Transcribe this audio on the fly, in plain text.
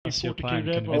What's your 40k plan?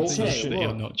 rev Convince on us shit. that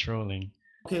you're not trolling.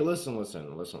 Okay, listen.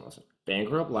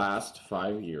 Bankrupt last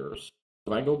 5 years.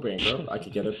 If I go bankrupt, I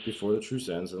could get it before the truce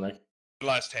ends, and The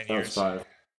last 10 years. 5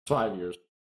 years.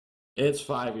 It's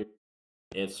 5 years.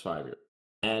 It's 5 years,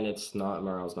 and it's not.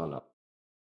 Morale's not up.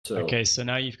 So, Okay, so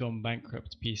now you've gone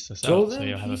bankrupt. Peace us so out. then So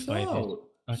you'll have a peace 5 years. out.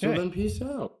 Okay. So then peace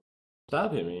out.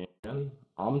 Stop it, man.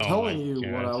 I'm Oh telling my you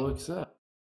what God. I'll accept.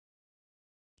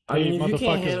 Hey, if you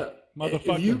can't handle,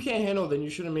 motherfucker. if you can't handle, then you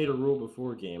should have made a rule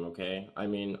before game. Okay. I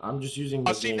mean, I'm just using.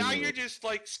 The See, game now rule. you're just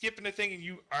like skipping the thing, and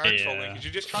you are Yeah. trolling because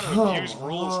you're just trying to Come abuse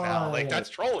rules now. Like that's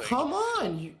trolling. Come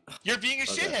on, You're being a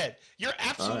Okay. shithead. You're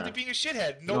absolutely Alright. being a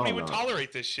shithead. Nobody No, would no.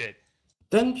 tolerate this shit.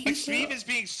 Then Like peace Steve out. is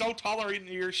being so tolerant of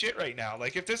your shit right now.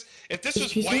 Like if this Just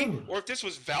was peace white out. or if this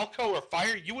was Valco or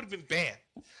Fire, you would have been banned.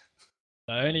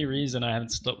 The only reason I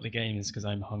haven't stopped the game is because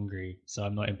I'm hungry, so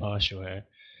I'm not impartial here.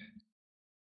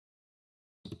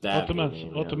 That Ottomans,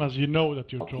 big, man. Ottomans, you know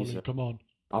that you're Oh, peace trolling. out. Come on.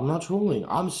 I'm not trolling.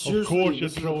 I'm seriously. course you're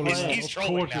this is a trolling. plan. He's Of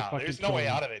trolling course you're now. fucking There's no way trolling.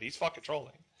 out of it. He's fucking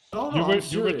trolling. No, You I'm were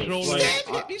serious. trolling. Like,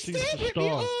 Stab me, since stab the me,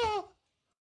 start. oh!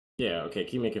 yeah, okay,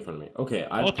 keep making fun of me. Okay,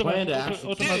 I Ottoman- plan to Otto-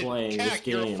 actually Ottoman- keep Dude, playing this Kak,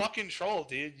 you're a game. fucking troll,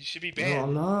 dude. You should be No, banned.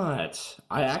 I'm not.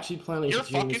 I actually plan to You're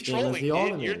continue fucking this game as trolling, the dude.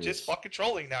 Ottomans. You're just fucking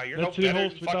trolling now. You're Let's no better rehost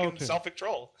than without fucking him. selfic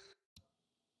troll.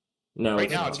 No, Right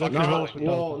it's now, not. it's fucking No, trolling.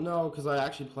 well, no, because I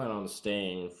actually plan on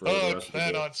staying for the Oh, I rest of the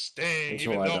plan game. on staying,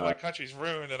 Until even I though die. my country's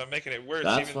ruined and I'm making it worse,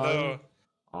 That's even fine. though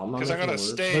I'm not because I'm making gonna it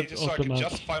worse. stay But just so I can Ottomans-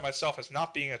 justify myself as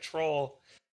not being a troll.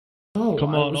 No,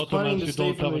 Come I on, was planning Ottomans, to you stay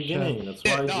don't from have the a beginning. chance. That's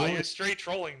why Yeah, I no, joined. you're straight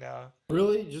trolling now.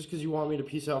 Really? Just because you want me to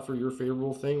peace out for your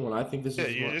favorable thing when I think this Yeah,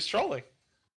 is you're what... just trolling.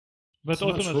 But It's not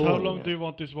Ottomans, how trolling, long man. do you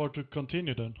want this war to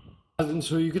continue then?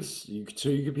 So you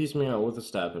could piece me out with a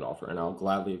stab hit offer, and I'll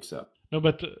gladly accept. No,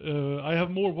 but I have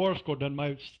more war score than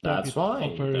my stab That's hit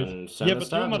fine. offer Then is. send Yeah, a but you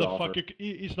stab hit offer. motherfucker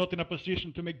is not in a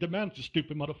position to make demands, you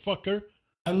stupid motherfucker.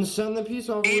 And send the peace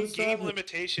offer with a Game stab hit.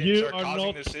 limitations You are are causing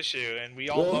not- this issue, and we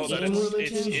all Well, know that game it's a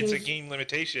limitations- game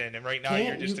limitation, and right now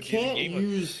you're just You abusing can't game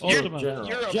use Ottomans. general.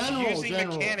 You're General, abusing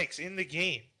general. mechanics in the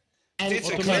game. And It's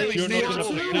a Ottomans, clearly you're not in a stated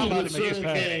rule that you're not position allowed to to make use a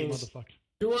pass, mechanics. motherfucker.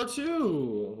 You are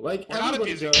too. Like We're not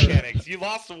everybody abusing does. mechanics. You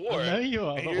lost the war, No, you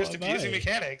are. and you're just Why? abusing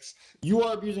mechanics. You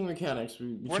are abusing mechanics.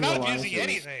 We're not abusing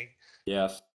anything.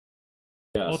 Yes.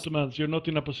 Yes. Ottomans, you're not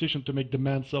in a position to make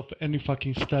demands of any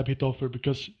fucking stab hit offer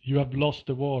because you have lost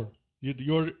the war.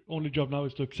 Your only job now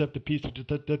is to accept the peace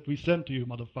that we sent to you,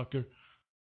 motherfucker.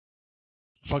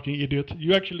 Fucking idiot.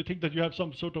 You actually think that you have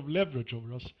some sort of leverage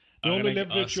over us. The I'm only gonna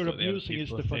leverage ask you're what the other abusing is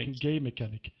people the fucking think. game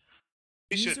mechanic.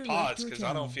 We should User pause left your because I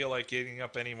channel. don't feel like getting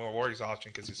up any more war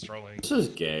exhaustion because he's trolling. This is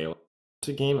gay. It's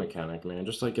a game mechanic, man.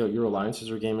 Just like your alliances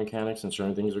are game mechanics and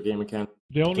certain things are game mechanics.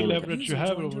 The only Game leverage you User have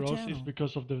joined over your us is channel.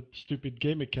 because of the stupid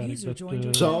game mechanic User that. joined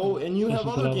your So, and you have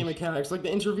doesn't other allow game us- mechanics like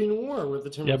the intervene war with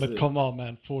the Yeah, Timberwolves. but come on,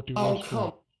 man. 40 Oh, war come.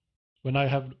 score. When I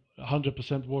have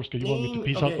 100% war score, you want me to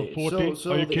piece out for Okay, 40?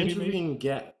 So Are you the kidding me? intervene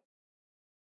get.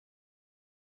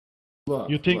 Look,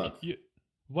 You think look.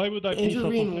 why would I The piece out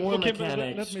intervene for war okay,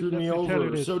 mechanic let screwed me me tell you over.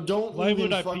 this. So don't Why even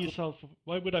would I fucking.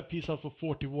 piece out for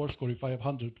 40 war score if I have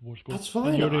 100 war score? That's And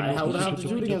fine. you're in I a would have to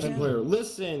position do it against a defend player. them.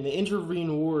 Listen, the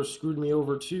intervene war screwed me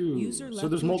over too. User So left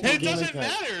there's your multiple It game doesn't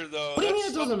mechanics. matter though. What do you mean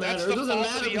That's it doesn't that's matter? the It doesn't fault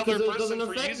matter of the because other it person doesn't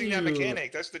for affect using that you.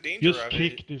 mechanic. That's the danger Just of it.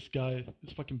 kick this guy.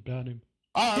 Just fucking ban him.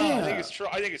 I Yeah. think it's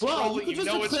I think it's Well, trolling. could You just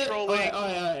know it's declare- trolling. If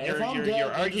Your- I'm your- dead, your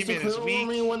then argument just is declare war weak.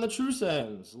 me when the truce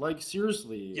ends. Like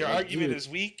seriously. Your like, argument dude, is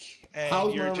weak, and how's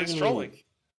my you're just argument trolling. weak?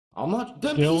 I'm not.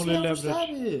 Then The peace only never leverage- stab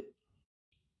it.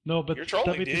 No, but You're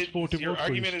trolling, David is dude. 40 Your war score,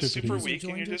 argument you is stupid super idiot. User weak, and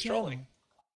joined you're your just channel. trolling.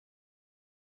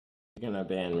 You're gonna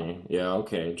ban me. Yeah,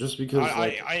 okay. Just because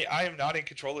like. I am not in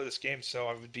control of this game, so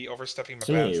I would be overstepping my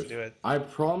Steve, bounds to do it. I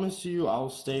promise you I'll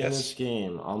stay in Yes. this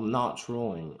game. I'm not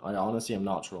trolling. I honestly am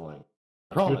not trolling.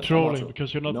 I You're promise, I'm not trolling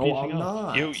because you're not no, piecing I'm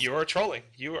out. not. You are trolling.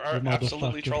 You are You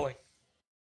absolutely motherfucker. trolling.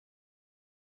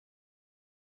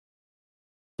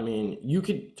 I mean,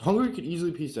 Hungary could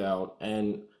easily peace out,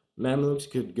 and Mamluks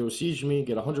could go siege me,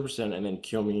 get 100%, and then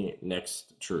kill me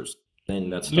next truce. Then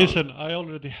that's done. Listen, I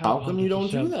already have How come you don't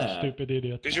do 100%, you that? stupid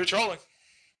idiot. Because you're trolling.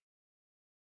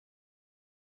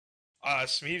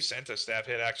 Smeeve sent a stab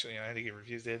hit actually, and I think he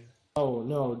refused it. Oh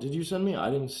no, did you send me? I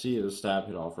didn't see the stab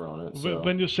hit offer on it. So.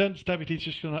 When you send stab it, he's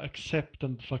just gonna accept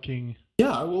and fucking...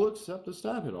 Yeah, I will accept the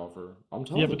stab hit offer. I'm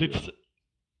telling Yeah, but you.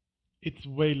 it's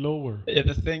way lower. Yeah,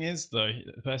 the thing is, though,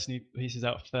 the person who pieces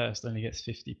out first only gets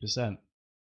 50%.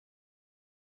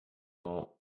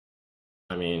 Well,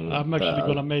 I mean, I'm actually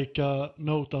gonna make a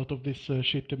note out of this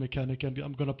shitty mechanic and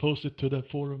I'm gonna post it to the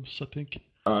forums, I think.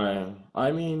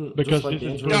 I mean, Because just like this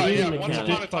the is No, intervene yeah, really once mechanic.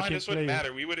 upon a time fucking this wouldn't player.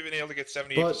 matter. We would have been able to get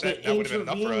 78%, But and the that would have been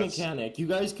enough for intervene us. mechanic, you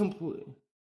guys complete.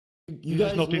 You This is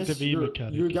guys not miss intervene your,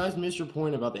 mechanic. you guys miss your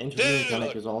point about the intervene Dude, mechanic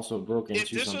look, is also broken If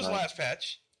too this was sometimes. last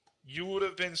patch, you would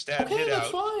have been stabbed Okay, hit that's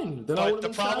out. fine. Then I But would the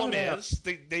have been problem stabbed is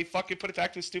they fucking put it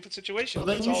back to a stupid situation. Well,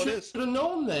 then That's you all it should is. have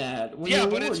known that. When Yeah, you're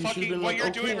but war, it's you should have fucking been what like, you're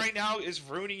okay. doing right now is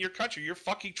ruining your country. You're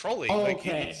fucking trolling. Oh, Like,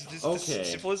 okay. it's just Okay.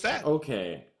 as simple as that.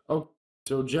 Okay. Okay.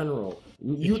 So, General,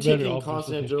 you It's very taking obvious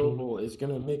that he's Constantinople is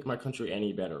going to make my country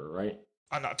any better, right?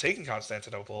 I'm not taking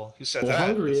Constantinople. Who said Well, that?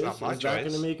 Hungary It's is. not my Is that going to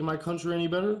choice. make my country any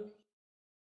better?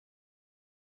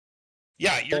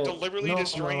 Yeah, you're Well, deliberately no,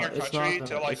 destroying your it's country not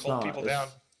to gonna- like it's hold not. people It's-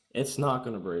 down. It's not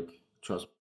going to break. Trust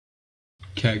me.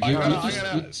 Okay, I'm you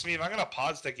gonna, just Smeeve, I'm gonna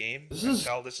pause the game This is-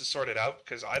 until this is sorted out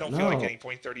because I don't feel like No. getting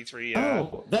point 33.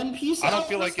 Oh, then peace I don't out.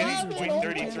 feel like getting Stop it. point Oh my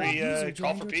 33 God.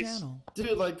 call for peace.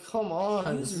 Dude, like, come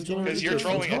on. This is getting Because you're ridiculous. I'm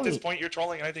trolling. At telling this you. point, you're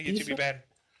trolling, and I think it should be banned.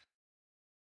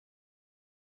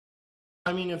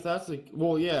 I mean, if that's the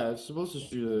well, yeah, it's supposed to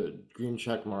do the green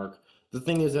check mark. The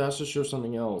thing is, it has to show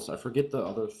something else. I forget the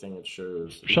other thing it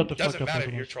shows. Shut the fuck Doesn't up, matter.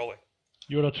 everyone. You're trolling.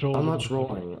 You're a troll. I'm not motherfucker.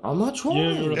 trolling. I'm not Yeah,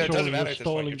 trolling. you're a Yeah, it troll. doesn't matter You're at this point,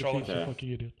 stalling you're the trolling. peace, you Okay.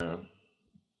 fucking idiot. Yeah.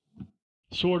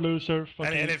 Sore loser,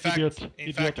 fucking And in fact, idiot.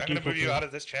 I'm gonna move you out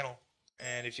of this channel,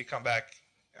 and if you come back,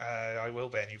 I will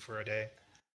ban you for a day.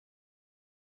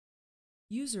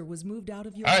 User was moved out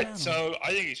of your All right, channel. so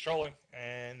I think he's trolling,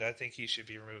 and I think he should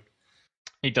be removed.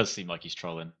 He does seem like he's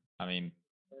trolling. I mean,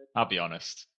 I'll be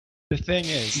honest. The thing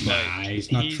is, Nah, like,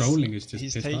 he's not trolling, he's just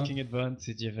he's pissed taking off.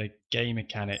 advantage of a game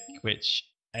mechanic which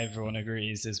everyone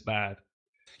agrees is bad.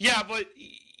 Yeah, but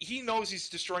he knows he's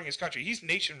destroying his country. He's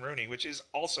nation ruining, which is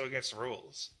also against the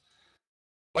rules.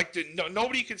 Like,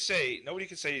 nobody could say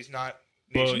he's not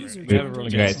Well, nation User ruining. we have a rule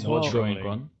joined Okay, against your not what's channel. going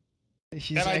trolling. on?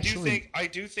 He's And actually I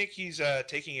do think he's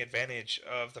taking advantage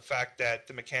of the fact that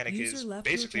the mechanic User is left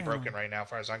your basically channel. broken right now, as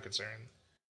far as I'm concerned.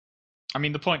 I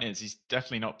mean, the point is, he's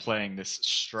definitely not playing this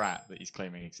strat that he's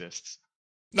claiming exists.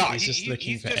 No, He's just looking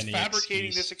he's for just any fabricating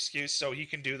excuse. this excuse so he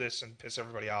can do this and piss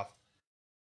everybody off.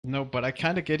 no, but I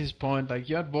kind of get his point. Like,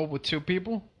 you're at war with two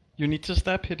people. You need to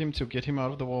stab hit him to get him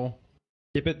out of the war.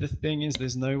 Yeah, but the thing is,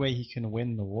 there's no way he can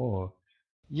win the war.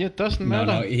 Yeah, it doesn't No,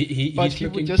 matter. no, But he's he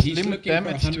looking, would just he's limit looking for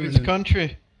damage to 100 his and-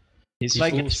 country. He's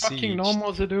Like, full it's fucking sieged.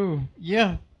 normal to do.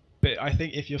 Yeah. But I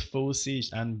think if you're full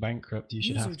sieged and bankrupt, you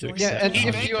should User have to joined accept Yeah, and He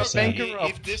if you're 100%.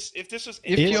 bankrupt- if this was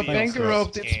If He is you're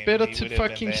bankrupt, bankrupt, it's better he to would have been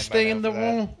fucking banned by stay now in the for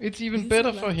that. war. It's even User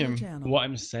better left for your him. channel. What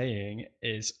I'm saying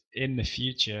is, in the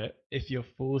future, if you're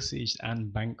full sieged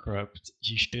and bankrupt,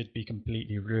 you should be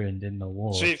completely ruined in the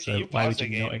war. So, can you why pause would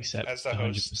the you not game accept as the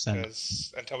host 100%?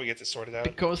 'cause until we get this sorted out?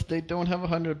 Because they don't have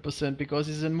 100%, because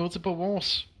he's in multiple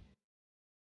wars.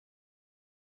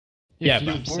 If Yeah, you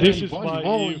but I'm were saying- This in is one why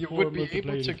war, you EU4 would be able multiplayer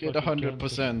to is get fucking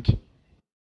 100%.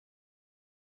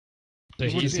 So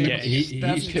You would he's be able to getting.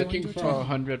 stab he's hit looking for for-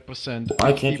 100%. Why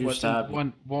if can't he you was in stab him?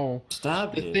 one war?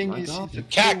 Stab The him. thing My is, God. he's in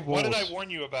Cat, two what did wars. I warn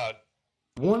you about?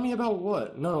 Warn me about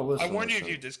what? No, listen. I warned you if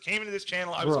listen. you just came into this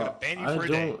channel, I was Bruh, gonna ban you for a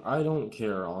day. I don't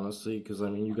care, honestly, because I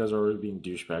mean, you guys are already being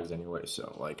douchebags anyway,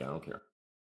 so, like, I don't care.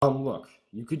 Look,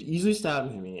 you could easily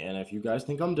stab me, and if you guys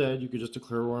think I'm dead, you could just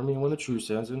declare war on me when the truce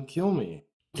ends and kill me.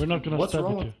 We're not gonna What's stab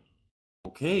wrong at with- you.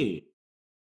 Okay.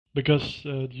 Because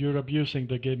you're abusing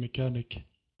the game mechanic.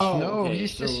 Oh, No, okay,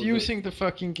 he's just so using the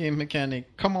fucking game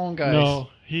mechanic. Come on, guys. No,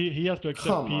 he has to accept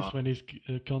Come peace on. when his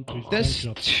country's There's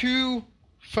bankrupt. two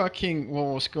fucking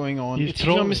wars going on. He's It's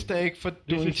your trolling. mistake for This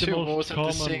doing is the two most wars at the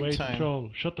common same way to time.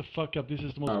 troll. Shut the fuck up. This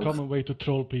is the most Oh. common way to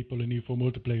troll people in EU4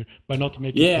 multiplayer by not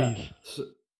making Yeah. peace.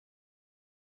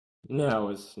 No,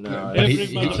 it's no. Yeah, Every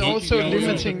he- month It's he- also he always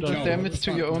limiting does the that. damage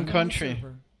to your own On the country.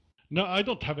 server. No, I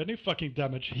don't have any fucking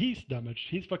damage. He's damaged.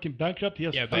 He's fucking bankrupt. He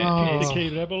has Yeah, but 50k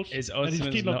rebels, Is and he's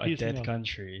Ottoman's still not a peacing dead out.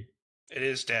 country? It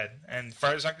is dead, and as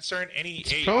far as I'm concerned, any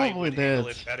It's AI probably would handle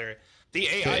dead. it better. The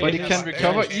AI But he has can a better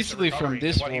recover chance of easily from recovering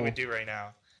this than what he war. would do right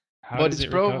now. How But does it's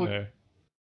it probably- recover?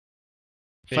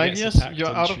 If it 5 gets years, attacked you're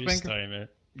on out of truce bank. time,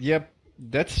 Yep,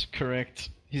 that's correct.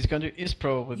 His country is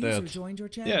probably User dead. joined your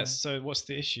channel. Yes, so what's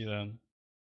the issue then?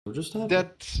 We're just happy.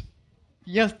 That,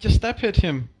 yes, just stab hit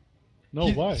him. No,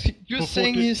 He- why? You're For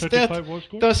saying 40, he's 35 dead. war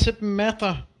score? Does it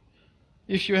matter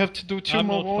if you have to do two I'm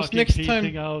more not wars fucking next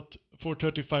piecing time? out for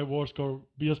 35 war score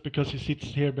just because he sits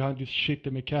here behind this shitty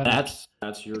mechanic. That's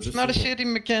your It's decision. not a shitty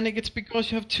mechanic. It's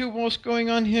because you have two wars going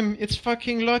on him. It's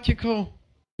fucking logical.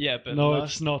 Yeah, but No,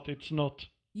 last, it's not. It's not.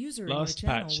 User Last in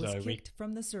your channel patch, was though, we- kicked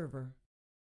from the server.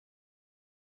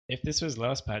 if this was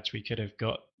last patch, we could have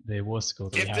got the war score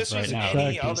that we If have this right was now.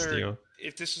 any Peace other, deal.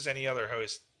 if this was any other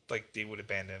host, like they would have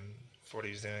banned him for what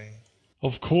he was doing.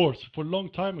 Of course, for a long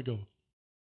time ago.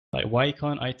 Like, why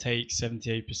can't I take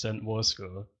 78% war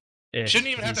score? If Shouldn't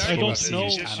even have to he's I argue full about don't this. know. You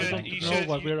sieged just and I should- don't you know should-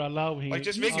 why we're allowing Like,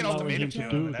 just make an allowing ultimatum him to to him,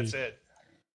 do and that's this. it.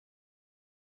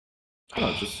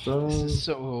 Just This is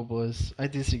so hopeless. I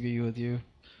disagree with you.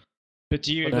 But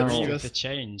do you But agree now- with the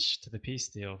change to the peace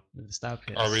deal with the stab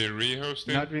hits? Are we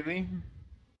rehosting? Not really.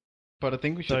 But I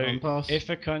think we should So unpause. if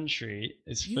a country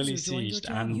is User fully joined your sieged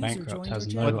channel. and User bankrupt, joined has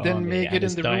your no channel. But then army, make it and in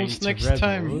is the dying rules to next rebels,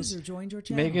 time. User joined your Make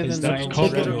channel. it Is in that the in rules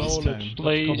common next knowledge? time.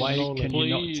 Please, Why knowledge. can you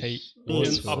not Please. take In wars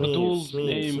Smeeves, for it? Abdul's Smeeves,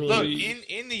 name, Smeeves. Look, please.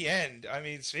 in the end, I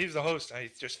mean, Smee's the host.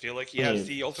 I just feel like he has Smeev,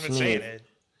 the ultimate Smeev. say in it.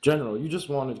 General, you just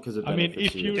want it because it I mean,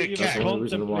 benefits if you. you're Dude, even That's the only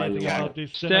reason why you contemplating want about it.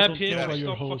 this, then I Stab don't hit, care why stop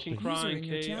you're fucking hosting. User crying, in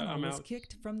your okay? channel I'm was out.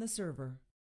 kicked from the server.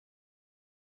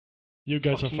 You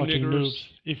guys are Fucking fucking niggers. noobs.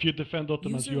 If you defend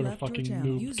Ottomans, User you're a left your fucking channel.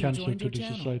 noob User cancer joined to your the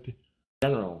channel. society.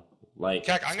 General, like,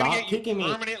 Kak, I'm gonna stop get you kicking me.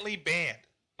 permanently banned.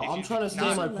 if I'm you trying do to say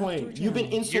not- my User left point. your You've been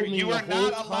channel. insulting me You the are whole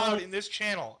not allowed time. in this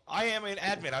channel. I am an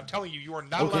admin. I'm telling you, you are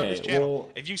not allowed in this Okay, channel.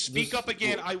 well, If you speak this- up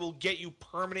again, I will get you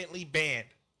permanently banned.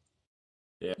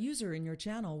 User in your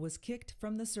channel was kicked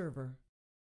from the server.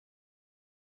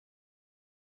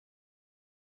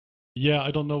 Yeah,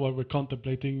 I don't know why we're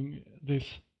contemplating this.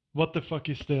 What the fuck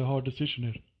is the hard decision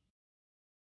here?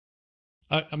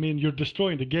 I mean, you're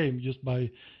destroying the game just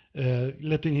by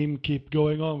letting him keep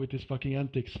going on with his fucking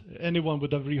antics. Anyone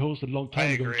would have rehosted a long I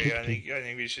time ago and agree. kicked I him.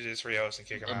 think we should just rehost and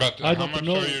kick him out. But I how don't much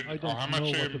know- are you, I don't how know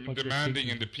much are what the you fuck you're demanding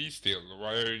thinking. in the peace deal?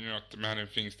 Why are you not demanding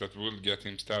things that will get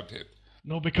him stabbed hit?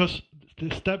 No, because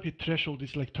the stab hit threshold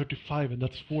is like 35, and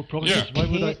that's 4 provinces. Yeah. Why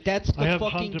would I? That's I the have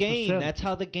fucking game. 100%. That's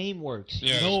how the game works.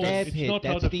 Yeah. You No, stab it's hit. not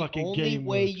how That's the the fucking only game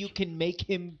way works. you can make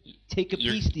him take a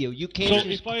You- peace deal. You So can't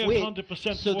just if I have quit.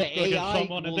 100% so the force against AI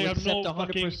someone and will they have accept no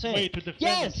fucking 100%. way to defend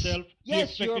Yes! themselves,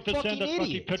 Yes, you you're a expect me to send fucking that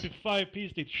idiot. fucking 35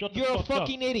 piece deed. Shut You're the a fuck up.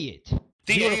 fucking idiot.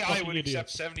 The You're a AI fucking would idiot.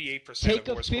 accept 78% Take of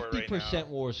a war score right 50%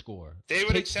 now. war score. They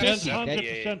would Take accept And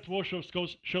 78. 100% war shows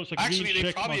a Actually, green they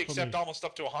check probably mark for accept me. almost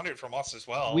up to 100 from us as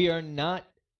well. We are not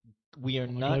Oh my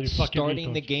God, not you fucking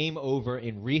starting the retards. game over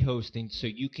in rehosting so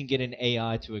you can get an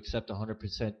AI to accept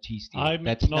 100% peace deal. I'm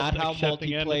That's not not how accepting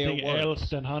multiplayer anything works. else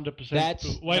than 100%.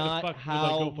 That's Why not the fuck would I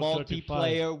how go for 35?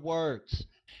 multiplayer works.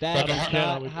 I That's don't care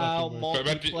how not it how fucking works.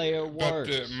 multiplayer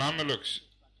works.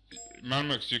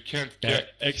 Mamelux, you can't Yeah, get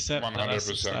except that that's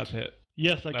a 100%. stab hit.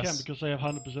 Yes, I can That's- because I have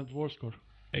 100% war score.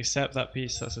 Accept that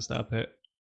piece, that's a stab hit.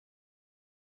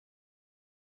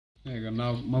 There you go.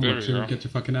 Now, There Mama, we to go. get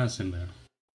your fucking ass in there.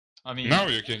 I mean, Now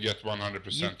you can get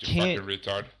 100%, You you can't- fucking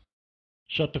retard.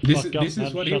 Shut the This, fuck up, this man.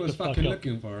 is what he Shut was the fuck fucking up.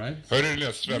 looking for, right? Hör du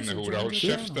lilla svennehora, håll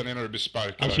käften innan du blir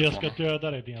sparkad Alltså jag ska härifrån.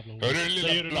 döda dig din jävla hora. Hörru, din lilla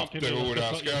Säger du något till mig,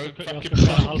 blattehora, ska jag jag fucking ska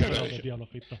skära banka halsen av dig? dig din jävla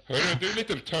fitta. Hörru, du är en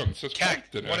liten tönt, så Cat,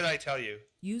 skärp dig what did nu. I tell you?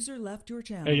 User left your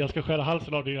channel. Hej, jag ska skära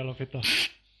halsen av din jävla fitta.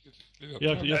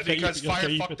 Jag ska Because Fire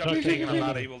fucked up IP-tracka the thing and I'm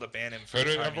not dig. able to ban him for Hörru,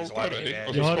 the jag time he's våldtar allowed to dig. ban.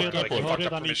 Och Jag så har spottar jag redan, på jag dig. har fucked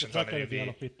up redan permissions on IP-trackat dig din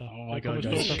jävla AV. fitta. Oh my Jag kommer God, stå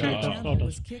you're utanför scared. User in your utan channel snart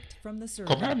was alltså. kicked from the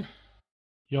server. Kom hem.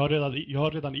 Jag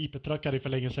har redan IP-trackat dig för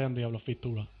länge sedan din jävla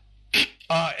fitthora.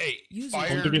 Hey, User Om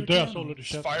du Fire, vill dö så håller du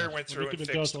käften. Fire Om went du through inte and vill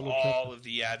dö fixed så håller du all käften. of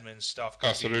the admin stuff.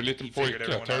 Alltså, du är lite he figured pojke.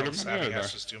 everyone Tar du else med having det där?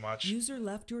 us was too much. User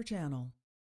left your channel.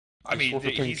 I mean, svårt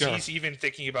att tänka. he's even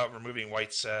thinking about removing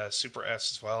White's super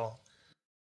S as well.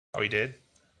 Oh, he did?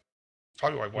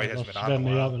 Probably why White hasn't been on in a while.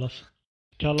 Svennejävel alltså.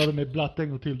 Kallar du mig blatt en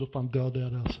gång till då fan dödar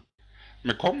jag dig alltså.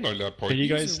 Men kom då lilla Can pojke. you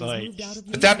User guys was like moved out of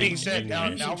your But that channel. being said, now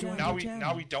User now joined now your we channel.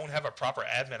 now we don't have a proper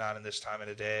admin on in this time of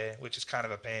the day, which is kind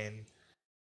of a pain.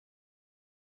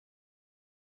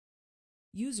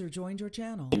 User joined your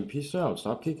channel. Peace out.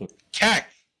 Stop kicking.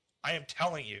 Cac, I am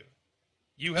telling you,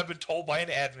 you have been told by an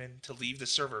admin to leave the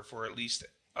server for at least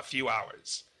a few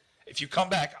hours. If you come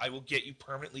back, I will get you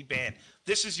permanently banned.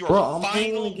 This is your Bro, I'm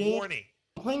playing final the game. warning.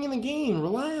 I'm playing in the game.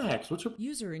 Relax. What's your...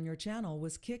 User in your channel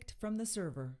was kicked from the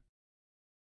server.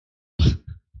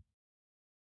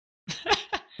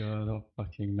 God, what a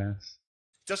fucking mess.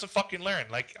 Doesn't fucking learn.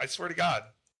 Like, I swear to God.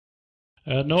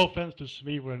 No offense to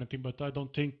Smeeve or anything, but I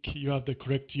don't think you have the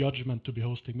correct judgment to be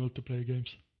hosting multiplayer games.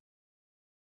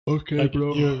 Okay, Like,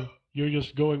 you're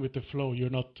just going with the flow. You're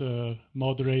not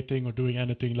moderating or doing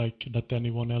anything like that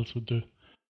anyone else would do.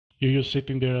 You're just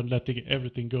sitting there and letting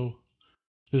everything go,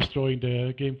 destroying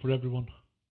the game for everyone.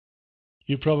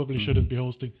 You probably shouldn't be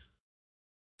hosting.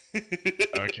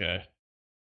 Okay.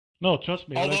 No, trust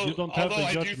me. although like, you don't have the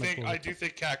I do judgment think for I it. do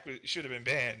think Cac should have been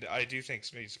banned. I do think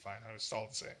Smee's fine. I was all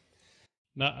the same.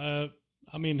 Nah,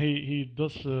 I mean, he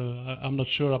does. I'm not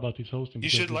sure about his hosting. You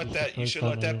because should this let is the that. You first should time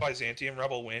let I that know. Byzantium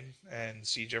rebel win and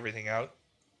siege everything out.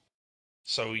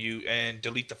 So you and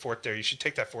delete the fort there. You should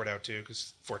take that fort out too,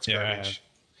 because fort's Yeah. garbage.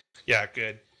 Yeah,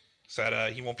 good. So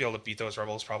that he won't be able to beat those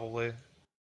rebels probably.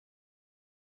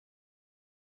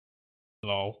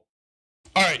 Lol.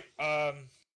 All right.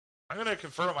 I'm gonna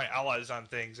confer with my allies on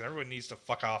things, and everyone needs to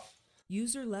fuck off.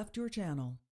 User left your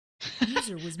channel.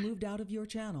 User was moved out of your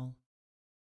channel.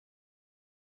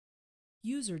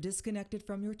 User disconnected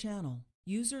from your channel.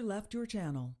 User left your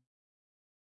channel.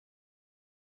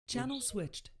 Channel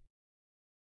switched.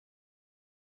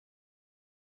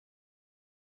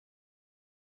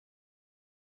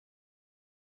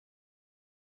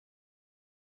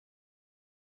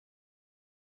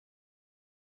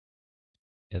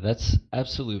 Yeah, that's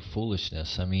absolute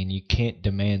foolishness. I mean, you can't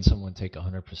demand someone take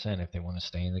 100% if they want to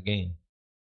stay in the game.